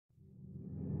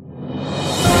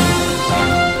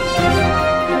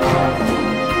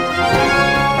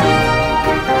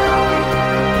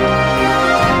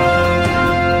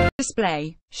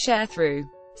Display. Sharethrough.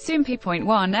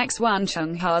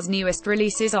 Soompi.1x1 Chungha's newest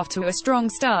release is off to a strong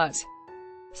start.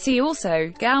 See also,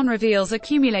 Gaon reveals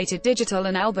accumulated digital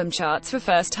and album charts for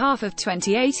first half of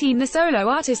 2018. The solo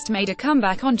artist made a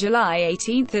comeback on July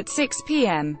 18 at 6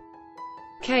 p.m.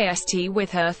 KST with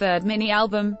her third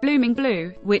mini-album, Blooming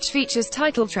Blue, which features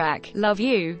title track, Love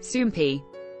You, Soompi.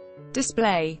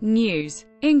 Display. News.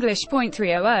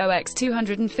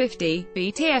 English.300x250,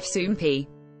 BTF Soompi.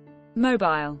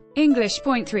 Mobile.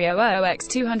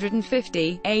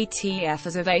 English.300x250, ATF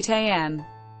as of 8 a.m.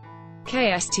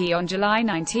 KST on July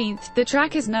 19, the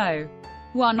track is No.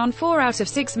 1 on 4 out of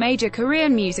 6 major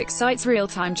Korean music sites'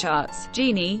 real-time charts,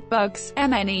 Genie, Bugs,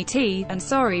 MNET, and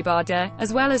Sorry Bada,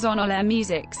 as well as on All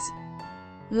Music's.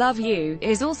 Love You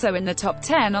is also in the top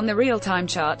 10 on the real-time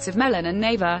charts of Melon and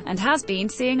Naver, and has been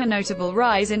seeing a notable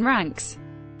rise in ranks.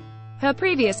 Her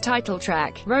previous title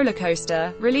track, Roller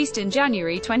Coaster, released in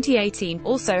January 2018,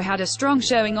 also had a strong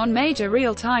showing on major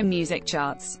real-time music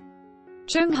charts.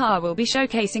 Chungha will be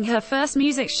showcasing her first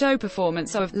music show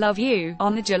performance of Love You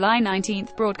on the July 19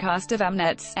 broadcast of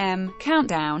Mnet's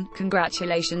Countdown.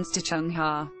 Congratulations to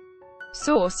Chungha.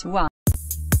 Source 1.